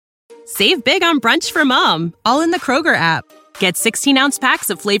Save big on brunch for mom, all in the Kroger app. Get 16-ounce packs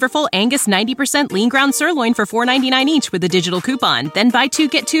of flavorful Angus 90% lean ground sirloin for $4.99 each with a digital coupon. Then buy 2,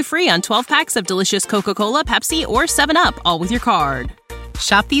 get 2 free on 12 packs of delicious Coca-Cola, Pepsi, or 7-Up, all with your card.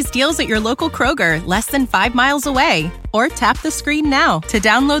 Shop these deals at your local Kroger, less than 5 miles away. Or tap the screen now to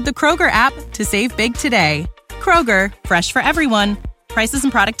download the Kroger app to save big today. Kroger, fresh for everyone. Prices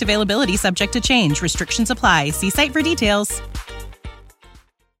and product availability subject to change. Restrictions apply. See site for details.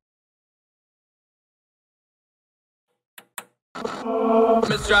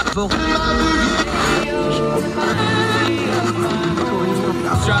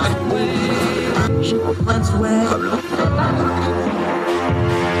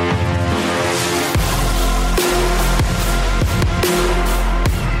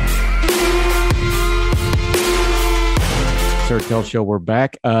 Sir Kel Show, we're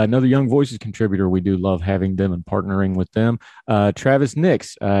back. Another Young Voices contributor. We do love having them and partnering with them. Travis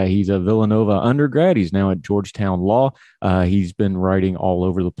Nix, he's a Villanova undergrad. He's now at Georgetown Law. He's been writing all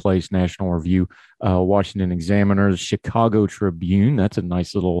over the place, National Review, Washington Examiner, Chicago Tribune. That's a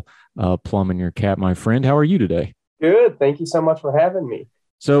nice little plum in your cap, my friend. How are you today? Good. Thank you so much for having me.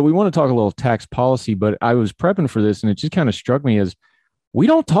 So we want to talk a little tax policy, but I was prepping for this, and it just kind of struck me as we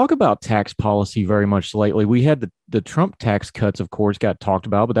don't talk about tax policy very much lately. We had the Trump tax cuts, of course, got talked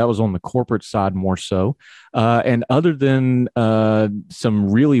about, but that was on the corporate side more so. And other than some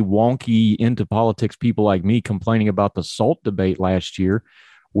really wonky into politics people like me complaining about the SALT debate last year,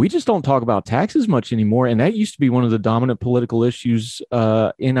 we just don't talk about taxes much anymore. And that used to be one of the dominant political issues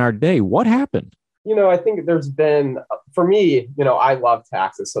in our day. What happened? I think there's been, for me, I love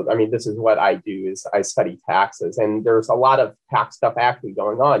taxes. So, this is what I do is I study taxes, and there's a lot of tax stuff actually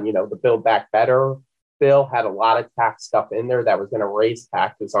going on. The Build Back Better bill had a lot of tax stuff in there that was going to raise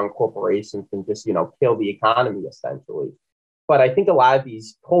taxes on corporations and just, kill the economy essentially. But I think a lot of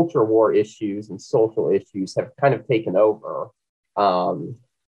these culture war issues and social issues have kind of taken over.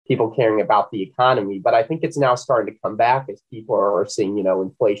 People caring about the economy. But I think it's now starting to come back as people are seeing,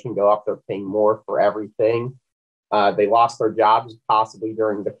 inflation go up. They're paying more for everything. They lost their jobs possibly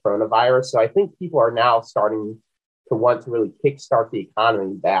during the coronavirus. So I think people are now starting to want to really kickstart the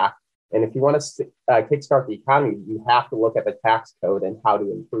economy back. And if you want to kickstart the economy, you have to look at the tax code and how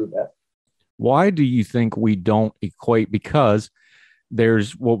to improve it. Why do you think we don't equate? Because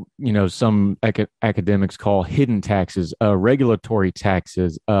there's some academics call hidden taxes, regulatory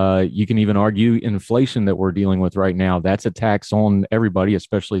taxes. You can even argue inflation that we're dealing with right now. That's a tax on everybody,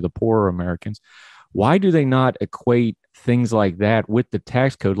 especially the poorer Americans. Why do they not equate things like that with the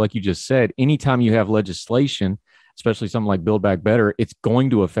tax code? Like you just said, anytime you have legislation, especially something like Build Back Better, it's going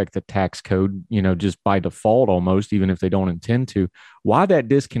to affect the tax code, just by default almost, even if they don't intend to. Why that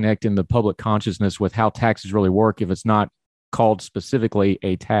disconnect in the public consciousness with how taxes really work if it's not called specifically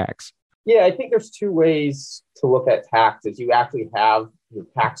a tax? Yeah, I think there's two ways to look at taxes. You actually have your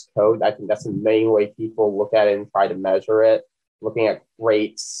tax code. I think that's the main way people look at it and try to measure it, looking at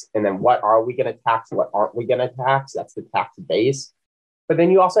rates, and then what are we going to tax, what aren't we going to tax? That's the tax base. But then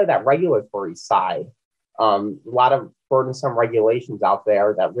you also have that regulatory side. A lot of burdensome regulations out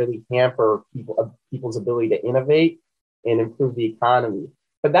there that really hamper people's ability to innovate and improve the economy.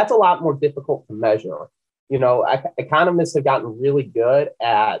 But that's a lot more difficult to measure. Economists have gotten really good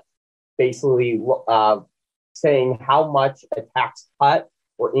at basically saying how much a tax cut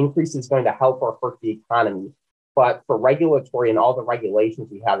or increase is going to help or hurt the economy. But for regulatory and all the regulations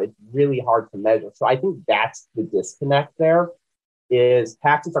we have, it's really hard to measure. So I think that's the disconnect there, is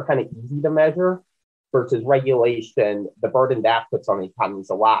taxes are kind of easy to measure versus regulation. The burden that puts on the economy is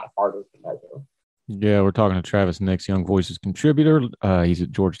a lot harder to measure. Yeah, we're talking to Travis Nix, Young Voices contributor. He's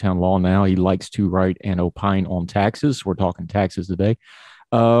at Georgetown Law now. He likes to write and opine on taxes. We're talking taxes today.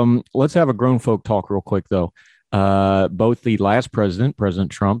 Let's have a grown folk talk real quick, though. Both the last president,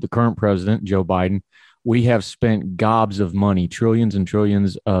 President Trump, the current president, Joe Biden, we have spent gobs of money, trillions and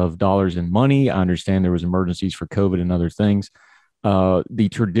trillions of dollars in money. I understand there was emergencies for COVID and other things. The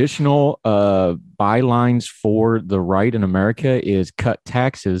traditional bylines for the right in America is cut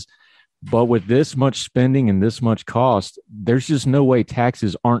taxes. But with this much spending and this much cost, there's just no way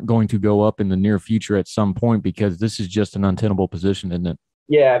taxes aren't going to go up in the near future at some point, because this is just an untenable position, isn't it?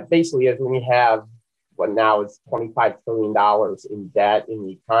 Yeah, basically, as we have what now is $25 trillion in debt in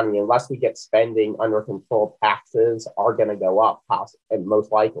the economy, unless we get spending under control, taxes are going to go up, and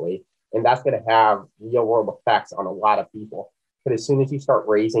most likely. And that's going to have real world effects on a lot of people. But as soon as you start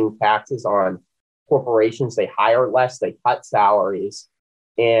raising taxes on corporations, they hire less, they cut salaries.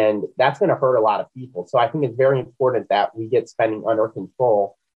 And that's going to hurt a lot of people. So I think it's very important that we get spending under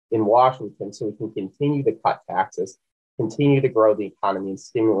control in Washington so we can continue to cut taxes. continue to grow the economy and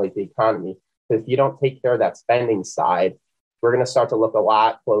stimulate the economy. But if you don't take care of that spending side, we're going to start to look a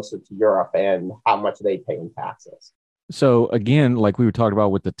lot closer to Europe and how much they pay in taxes. So again, like we were talking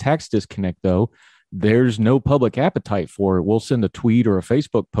about with the tax disconnect, though, there's no public appetite for it. We'll send a tweet or a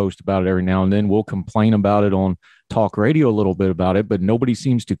Facebook post about it every now and then. We'll complain about it on talk radio a little bit about it, but nobody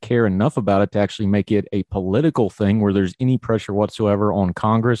seems to care enough about it to actually make it a political thing where there's any pressure whatsoever on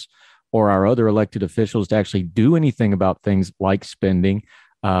Congress or our other elected officials to actually do anything about things like spending,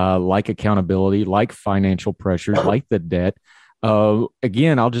 like accountability, like financial pressures, like the debt.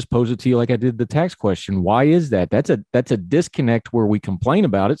 Again, I'll just pose it to you like I did the tax question. Why is that? That's a disconnect where we complain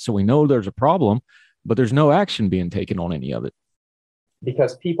about it, so we know there's a problem, but there's no action being taken on any of it.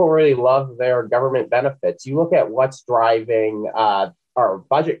 Because people really love their government benefits. You look at what's driving our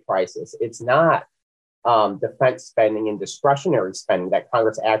budget crisis. It's not defense spending and discretionary spending that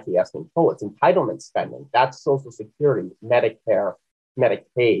Congress actually has control. It's entitlement spending. That's Social Security, Medicare,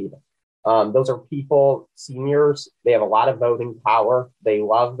 Medicaid. Those are people, seniors, they have a lot of voting power. They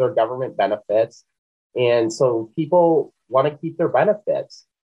love their government benefits. And so people want to keep their benefits.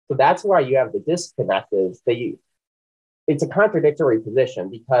 So that's why you have the disconnect is it's a contradictory position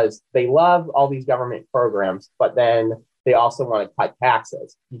because they love all these government programs, but then they also want to cut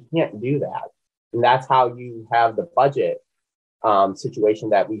taxes. You can't do that. And that's how you have the budget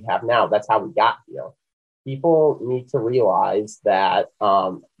situation that we have now. That's how we got here. People need to realize that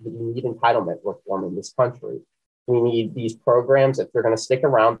we need entitlement reform in this country. We need these programs, if they're going to stick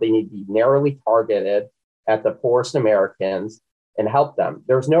around, they need to be narrowly targeted at the poorest Americans and help them.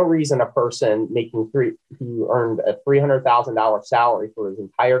 There's no reason a person who earned a $300,000 salary for his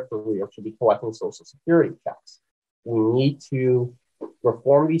entire career should be collecting Social Security checks. We need to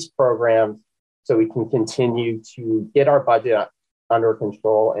reform these programs so we can continue to get our budget under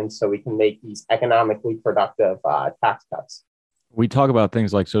control and so we can make these economically productive tax cuts. We talk about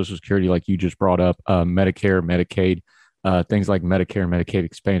things like Social Security, like you just brought up, Medicare, Medicaid. Things like Medicare and Medicaid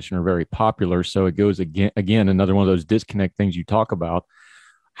expansion are very popular. So it goes again, another one of those disconnect things you talk about.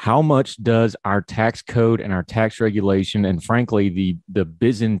 How much does our tax code and our tax regulation, and frankly, the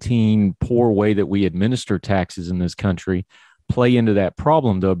Byzantine poor way that we administer taxes in this country play into that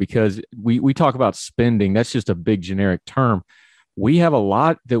problem, though? Because we talk about spending, that's just a big generic term. We have a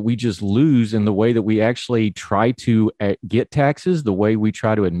lot that we just lose in the way that we actually try to get taxes, the way we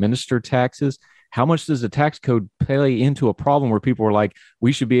try to administer taxes. How much does the tax code play into a problem where people are like,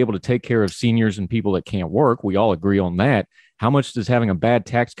 we should be able to take care of seniors and people that can't work? We all agree on that. How much does having a bad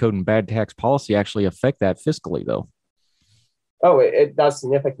tax code and bad tax policy actually affect that fiscally, though? Oh, it does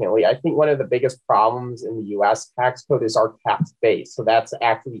significantly. I think one of the biggest problems in the U.S. tax code is our tax base. So that's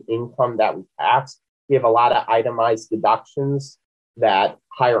actually income that we tax. We have a lot of itemized deductions that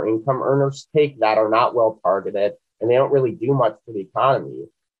higher income earners take that are not well targeted, and they don't really do much for the economy.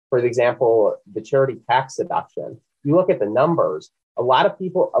 For example, the charity tax deduction. You look at the numbers, a lot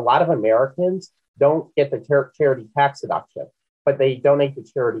of Americans don't get the charity tax deduction, but they donate to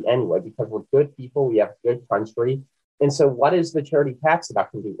charity anyway because we're good people, we have a good country. And so what does the charity tax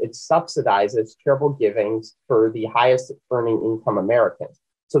deduction do? It subsidizes charitable givings for the highest earning income Americans.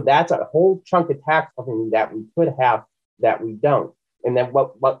 So that's a whole chunk of tax revenue that we could have that we don't. And then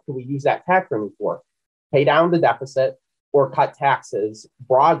what can we use that tax revenue for? Pay down the deficit or cut taxes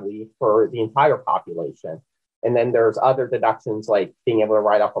broadly for the entire population. And then there's other deductions like being able to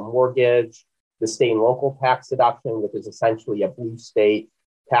write off a mortgage, the state and local tax deduction, which is essentially a blue state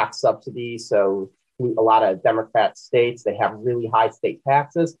tax subsidy. So a lot of Democrat states, they have really high state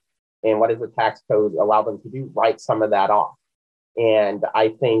taxes. And what does the tax code allow them to do? Write some of that off. And I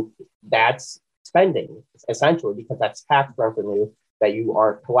think that's spending, essentially, because that's tax revenue that you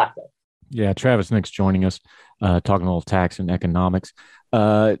aren't collecting. Yeah, Travis Nix joining us, talking a little tax and economics.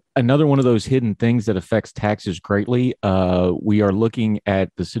 Another one of those hidden things that affects taxes greatly. We are looking at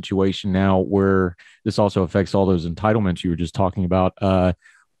the situation now where this also affects all those entitlements you were just talking about.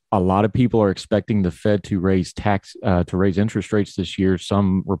 A lot of people are expecting the Fed to raise interest rates this year.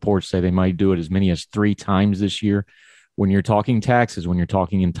 Some reports say they might do it as many as 3 times this year. When you're talking taxes, when you're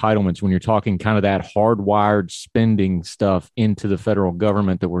talking entitlements, when you're talking kind of that hardwired spending stuff into the federal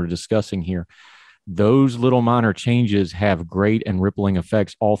government that we're discussing here, those little minor changes have great and rippling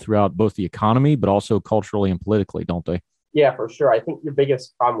effects all throughout both the economy, but also culturally and politically, don't they? Yeah, for sure. I think your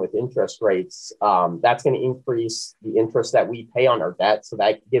biggest problem with interest rates, that's going to increase the interest that we pay on our debt. So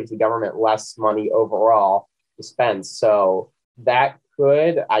that gives the government less money overall to spend. So that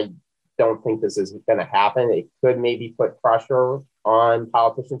I don't think this is going to happen. It could maybe put pressure on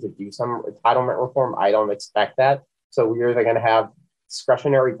politicians to do some entitlement reform. I don't expect that. So we're either going to have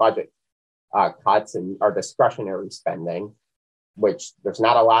discretionary budget cuts and our discretionary spending, which there's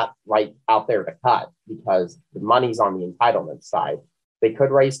not a lot right out there to cut because the money's on the entitlement side. They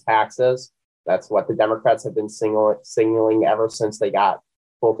could raise taxes. That's what the Democrats have been signaling ever since they got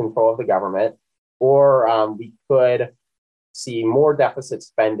full control of the government. Or we could see more deficit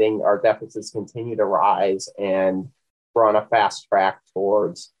spending. Our deficits continue to rise, and we're on a fast track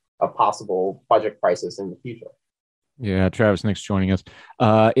towards a possible budget crisis in the future. Yeah, Travis Nix joining us.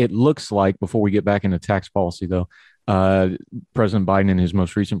 It looks like, before we get back into tax policy, though, President Biden in his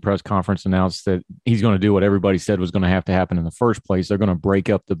most recent press conference announced that he's going to do what everybody said was going to happen in the first place. They're going to break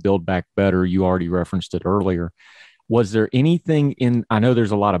up the Build Back Better. You already referenced it earlier. Was there anything I know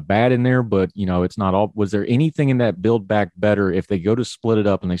there's a lot of bad in there, but it's not all. Was there anything in that Build Back Better, if they go to split it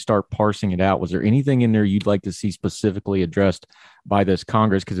up and they start parsing it out, was there anything in there you'd like to see specifically addressed by this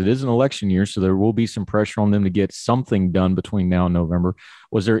Congress? Because it is an election year, so there will be some pressure on them to get something done between now and November.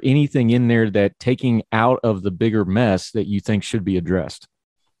 Was there anything in there that, taking out of the bigger mess, that you think should be addressed?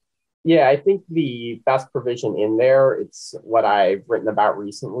 Yeah, I think the best provision in there, it's what I've written about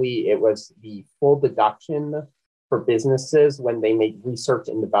recently. It was the full deduction for businesses when they make research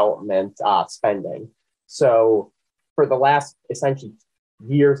and development spending. So for the last essentially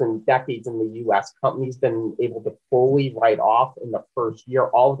years and decades in the US, companies been able to fully write off in the first year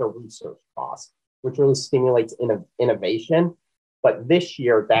all of their research costs, which really stimulates innovation. But this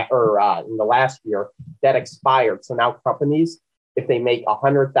year, in the last year, that expired. So now companies, if they make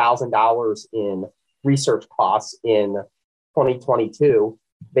 $100,000 in research costs in 2022,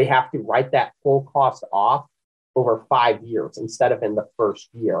 they have to write that full cost off over 5 years instead of in the first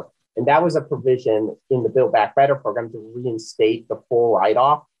year. And that was a provision in the Build Back Better program to reinstate the full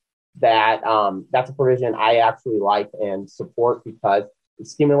write-off. That's a provision I actually like and support because it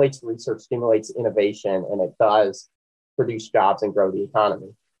stimulates research, stimulates innovation, and it does produce jobs and grow the economy.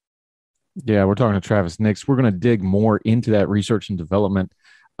 Yeah, we're talking to Travis Nix. We're going to dig more into that research and development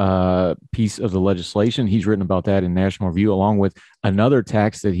piece of the legislation. He's written about that in National Review, along with another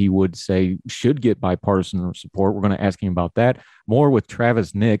tax that he would say should get bipartisan support. We're going to ask him about that. More with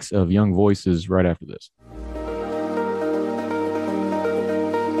Travis Nix of Young Voices right after this.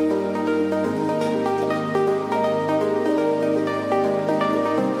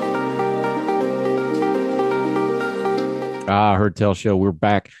 Heard Tell Show. We're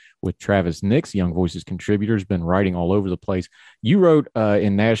back with Travis Nix, Young Voices contributor, has been writing all over the place. You wrote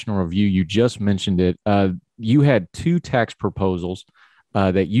in National Review, you just mentioned it, you had two tax proposals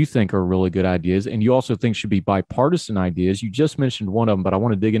that you think are really good ideas, and you also think should be bipartisan ideas. You just mentioned one of them, but I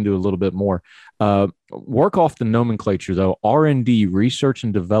want to dig into a little bit more. Work off the nomenclature, though. R&D, research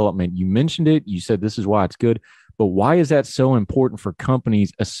and development. You mentioned it. You said this is why it's good, but why is that so important for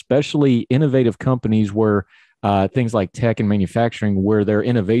companies, especially innovative companies where things like tech and manufacturing, where their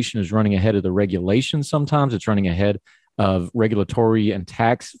innovation is running ahead of the regulations? Sometimes it's running ahead of regulatory and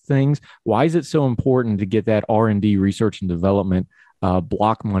tax things. Why is it so important to get that R&D, research and development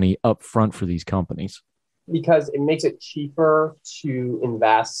block money up front for these companies? Because it makes it cheaper to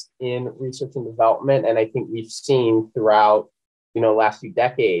invest in research and development. And I think we've seen throughout last few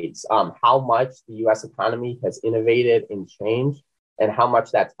decades how much the U.S. economy has innovated and changed and how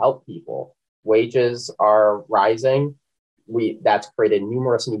much that's helped people. Wages are rising. That's created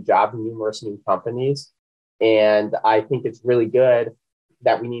numerous new jobs and numerous new companies. And I think it's really good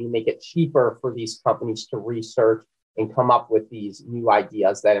that we need to make it cheaper for these companies to research and come up with these new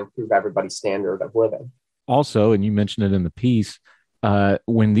ideas that improve everybody's standard of living. Also, and you mentioned it in the piece,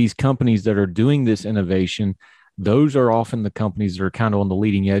 when these companies that are doing this innovation, those are often the companies that are kind of on the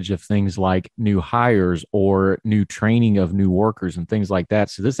leading edge of things like new hires or new training of new workers and things like that.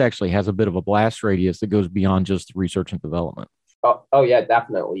 So this actually has a bit of a blast radius that goes beyond just research and development. Oh yeah,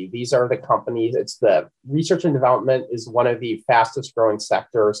 definitely. These are the companies. It's the research and development is one of the fastest growing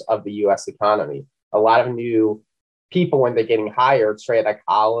sectors of the U.S. economy. A lot of new people, when they're getting hired straight out of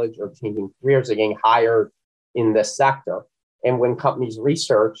college or changing careers, are getting hired in this sector. And when companies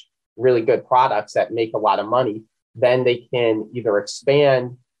research really good products that make a lot of money, then they can either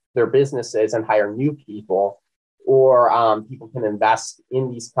expand their businesses and hire new people, or people can invest in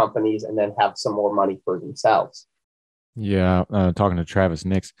these companies and then have some more money for themselves. Yeah, talking to Travis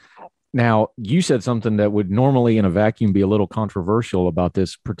Nix. Now, you said something that would normally in a vacuum be a little controversial about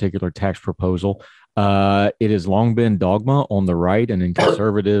this particular tax proposal. It has long been dogma on the right and in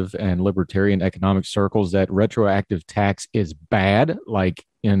conservative and libertarian economic circles that retroactive tax is bad. Like,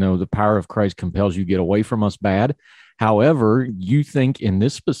 the power of Christ compels you, get away from us bad. However, you think in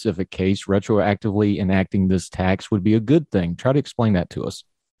this specific case, retroactively enacting this tax would be a good thing. Try to explain that to us.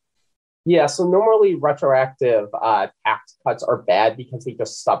 Yeah, so normally retroactive tax cuts are bad because they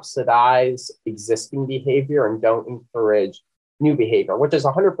just subsidize existing behavior and don't encourage new behavior, which is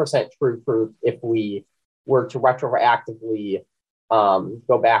 100% true for if we were to retroactively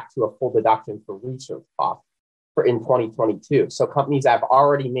go back to a full deduction for research costs for in 2022. So companies have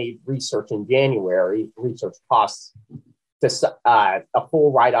already made research in January, research costs to a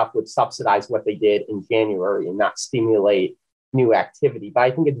full write-off would subsidize what they did in January and not stimulate new activity. But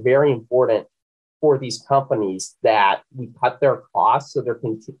I think it's very important for these companies that we cut their costs so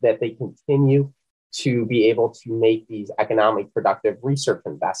that they continue to be able to make these economic productive research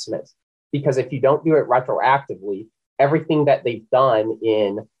investments. Because if you don't do it retroactively, everything that they've done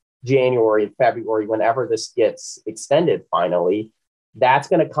in January and February, whenever this gets extended finally, that's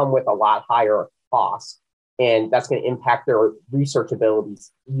going to come with a lot higher costs. And that's going to impact their research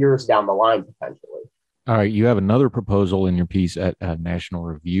abilities years down the line, potentially. All right, you have another proposal in your piece at National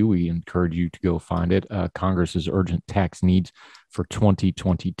Review. We encourage you to go find it. Congress's urgent tax needs for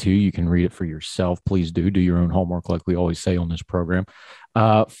 2022. You can read it for yourself. Please do your own homework, like we always say on this program.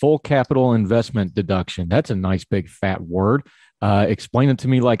 Full capital investment deduction. That's a nice big fat word. Explain it to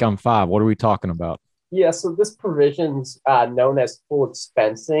me like I'm five. What are we talking about? Yeah, so this provision's known as full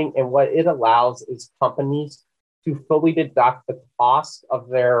expensing, and what it allows is companies to fully deduct the cost of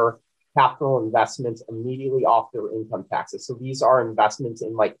their capital investments immediately off their income taxes. So these are investments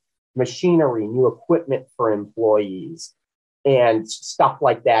in like machinery, new equipment for employees, and stuff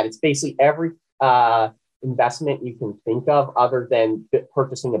like that. It's basically every investment you can think of other than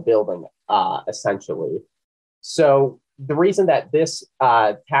purchasing a building, essentially. So the reason that this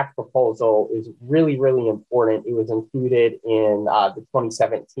tax proposal is really, really important, it was included in the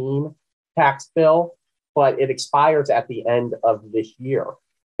 2017 tax bill, but it expires at the end of this year.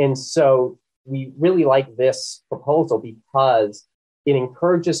 And so we really like this proposal because it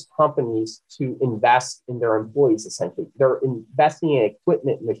encourages companies to invest in their employees, essentially. They're investing in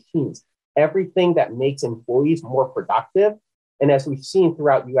equipment, machines, everything that makes employees more productive. And as we've seen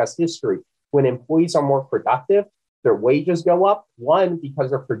throughout US history, when employees are more productive, their wages go up. One, because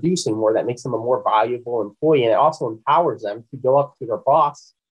they're producing more, that makes them a more valuable employee. And it also empowers them to go up to their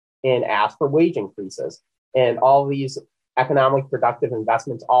boss and ask for wage increases. And all these economic productive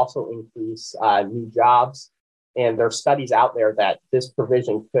investments also increase new jobs. And there are studies out there that this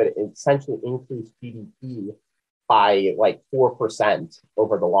provision could essentially increase GDP by like 4%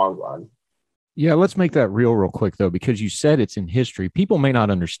 over the long run. Yeah, let's make that real quick, though, because you said it's in history. People may not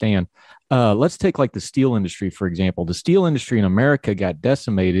understand. Let's take like the steel industry, for example. The steel industry in America got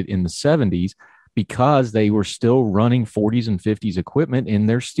decimated in the 70s because they were still running 40s and 50s equipment in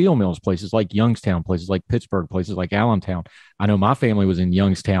their steel mills, places like Youngstown, places like Pittsburgh, places like Allentown. I know my family was in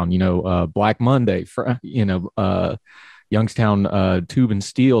Youngstown, Black Monday, Youngstown Tube and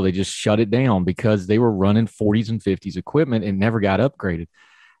Steel. They just shut it down because they were running 40s and 50s equipment and never got upgraded.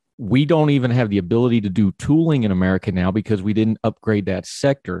 We don't even have the ability to do tooling in America now because we didn't upgrade that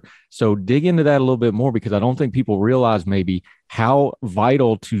sector. So dig into that a little bit more, because I don't think people realize maybe how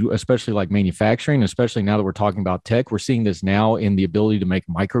vital to, especially like manufacturing, especially now that we're talking about tech, we're seeing this now in the ability to make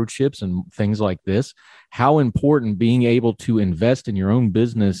microchips and things like this, how important being able to invest in your own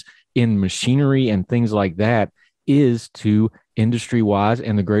business in machinery and things like that is to industry wise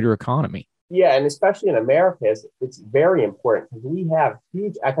and the greater economy. Yeah, and especially in America, it's very important because we have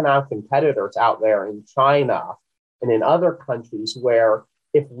huge economic competitors out there in China and in other countries where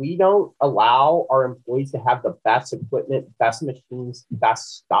if we don't allow our employees to have the best equipment, best machines,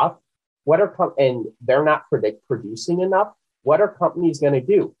 best stuff, and they're not producing enough, what are companies going to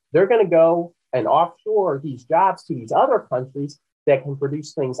do? They're going to go and offshore these jobs to these other countries that can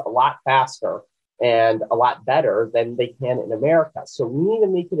produce things a lot faster and a lot better than they can in America. So we need to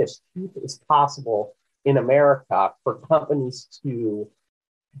make it as cheap as possible in America for companies to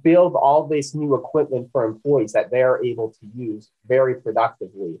build all this new equipment for employees that they're able to use very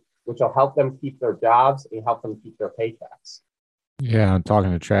productively, which will help them keep their jobs and help them keep their paychecks. Yeah, I'm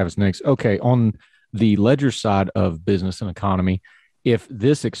talking to Travis Nix. Okay, on the ledger side of business and economy, if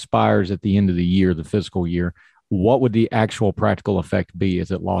this expires at the end of the year, the fiscal year, what would the actual practical effect be?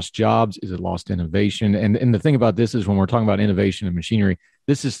 Is it lost jobs? Is it lost innovation? And the thing about this is when we're talking about innovation and machinery,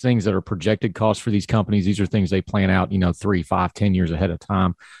 this is things that are projected costs for these companies. These are things they plan out, 3, 5, 10 years ahead of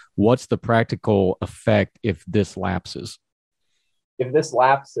time. What's the practical effect if this lapses? If this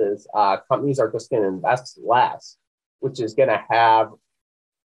lapses, companies are just going to invest less, which is going to have,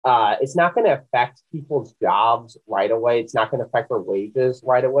 it's not going to affect people's jobs right away. It's not going to affect their wages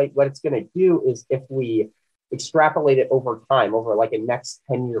right away. What it's going to do is if we extrapolate it over time, over like a next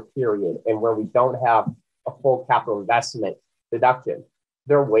 10-year period, and where we don't have a full capital investment deduction,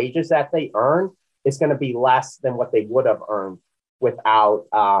 their wages that they earn is going to be less than what they would have earned without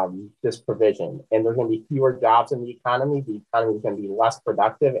this provision. And there's going to be fewer jobs in the economy. The economy is going to be less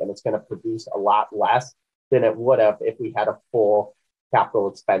productive, and it's going to produce a lot less than it would have if we had a full capital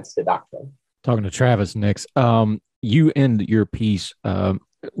expense deduction. Talking to Travis next. You end your piece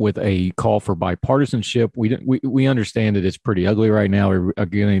with a call for bipartisanship. We understand that it's pretty ugly right now.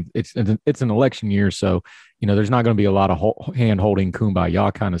 Again, it's an election year, so there's not going to be a lot of hand-holding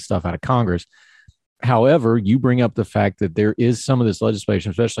kumbaya kind of stuff out of Congress. However, you bring up the fact that there is some of this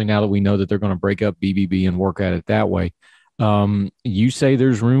legislation, especially now that we know that they're going to break up BBB and work at it that way. You say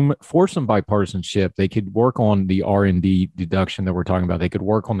there's room for some bipartisanship. They could work on the R&D deduction that we're talking about. They could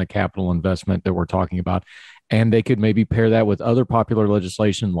work on the capital investment that we're talking about. And they could maybe pair that with other popular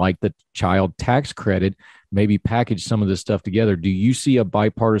legislation like the child tax credit, maybe package some of this stuff together. Do you see a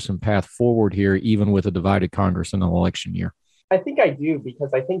bipartisan path forward here, even with a divided Congress in an election year? I think I do,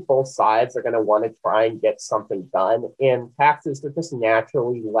 because I think both sides are going to want to try and get something done. And taxes, they're just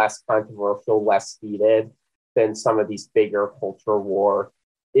naturally less controversial, less heated than some of these bigger culture war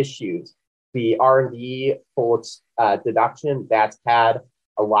issues. The R&D full deduction, that's had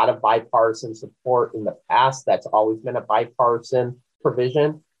a lot of bipartisan support in the past. That's always been a bipartisan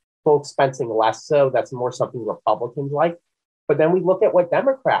provision. Full expensing less so. That's more something Republicans like. But then we look at what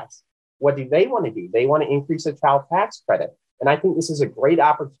Democrats, what do they want to do? They want to increase the child tax credit. And I think this is a great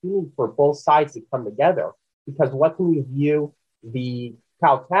opportunity for both sides to come together, because what can you view the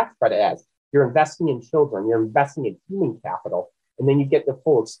child tax credit as? You're investing in children, you're investing in human capital, and then you get the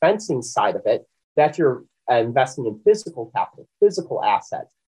full expensing side of it. That you're investing in physical capital, physical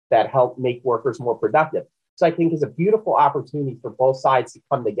assets that help make workers more productive. So I think it's a beautiful opportunity for both sides to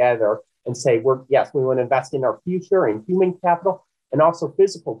come together and say, we want to invest in our future in human capital and also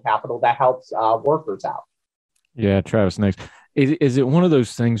physical capital that helps workers out. Yeah, Travis, next. Is it one of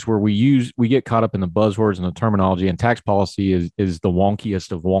those things where we get caught up in the buzzwords and the terminology, and tax policy is the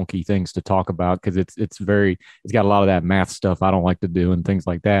wonkiest of wonky things to talk about, because it's got a lot of that math stuff I don't like to do and things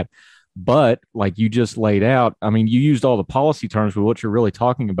like that. But like you just laid out, I mean, you used all the policy terms, but what you're really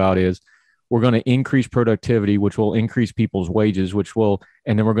talking about is we're going to increase productivity, which will increase people's wages, and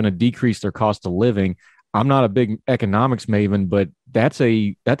then we're going to decrease their cost of living. I'm not a big economics maven, but that's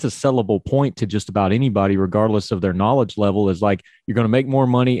a sellable point to just about anybody, regardless of their knowledge level, is like, you're going to make more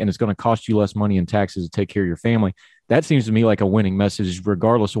money and it's going to cost you less money in taxes to take care of your family. That seems to me like a winning message,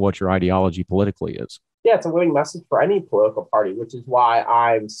 regardless of what your ideology politically is. Yeah, it's a winning message for any political party, which is why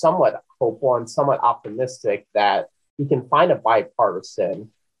I'm somewhat hopeful and somewhat optimistic that we can find a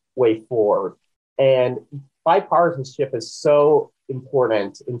bipartisan way forward. And bipartisanship is so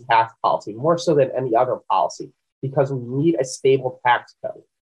important in tax policy, more so than any other policy, because we need a stable tax code.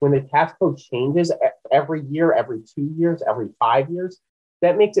 When the tax code changes every year, every 2 years, every 5 years,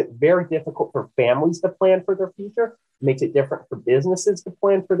 that makes it very difficult for families to plan for their future. It makes it different for businesses to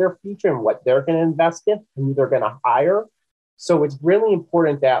plan for their future and what they're going to invest in and who they're going to hire. So it's really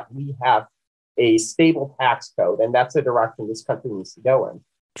important that we have a stable tax code, and that's the direction this country needs to go in.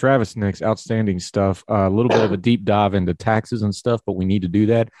 Travis, next, outstanding stuff. A little bit of a deep dive into taxes and stuff, but we need to do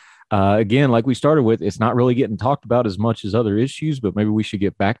that. Again, like we started with, it's not really getting talked about as much as other issues, but maybe we should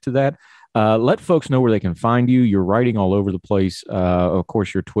get back to that. Let folks know where they can find you. You're writing all over the place. Of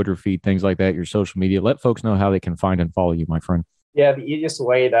course, your Twitter feed, things like that, your social media. Let folks know how they can find and follow you, my friend. Yeah, the easiest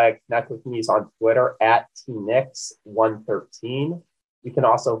way to connect with me is on Twitter at tnix113. You can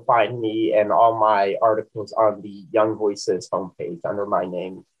also find me and all my articles on the Young Voices homepage under my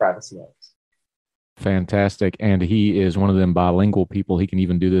name, Travis Nix. Fantastic. And he is one of them bilingual people. He can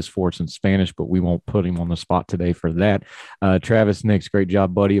even do this for us in Spanish, but we won't put him on the spot today for that. Travis Nix, great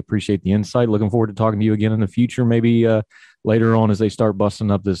job, buddy. Appreciate the insight. Looking forward to talking to you again in the future. Maybe later on as they start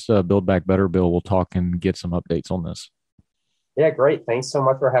busting up this Build Back Better bill, we'll talk and get some updates on this. Yeah, great. Thanks so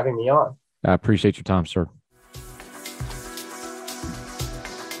much for having me on. I appreciate your time, sir.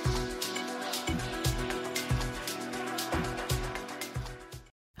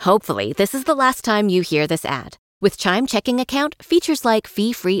 Hopefully, this is the last time you hear this ad. With Chime Checking Account, features like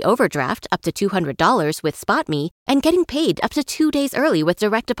fee-free overdraft up to $200 with SpotMe and getting paid up to 2 days early with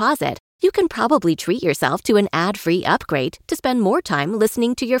direct deposit, you can probably treat yourself to an ad-free upgrade to spend more time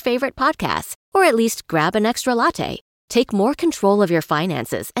listening to your favorite podcasts, or at least grab an extra latte. Take more control of your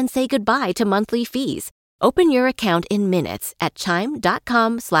finances and say goodbye to monthly fees. Open your account in minutes at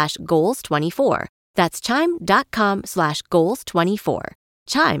chime.com/goals24. That's chime.com/goals24.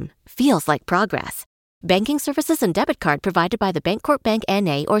 Chime feels like progress. Banking services and debit card provided by the Bancorp Bank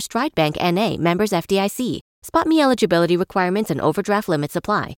N.A. or Stride Bank N.A. members FDIC. SpotMe eligibility requirements and overdraft limits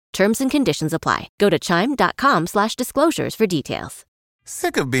apply. Terms and conditions apply. Go to chime.com/disclosures for details.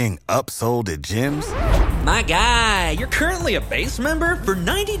 Sick of being upsold at gyms? My guy, you're currently a base member? For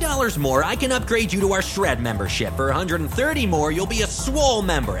 $90 more, I can upgrade you to our Shred membership. For $130 more, you'll be a Swole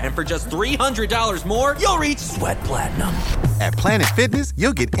member. And for just $300 more, you'll reach Sweat Platinum. At Planet Fitness,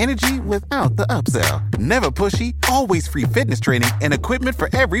 you'll get energy without the upsell. Never pushy, always free fitness training and equipment for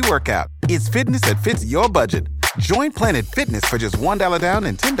every workout. It's fitness that fits your budget. Join Planet Fitness for just $1 down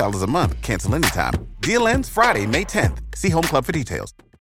and $10 a month. Cancel anytime. Deal ends Friday, May 10th. See Home Club for details.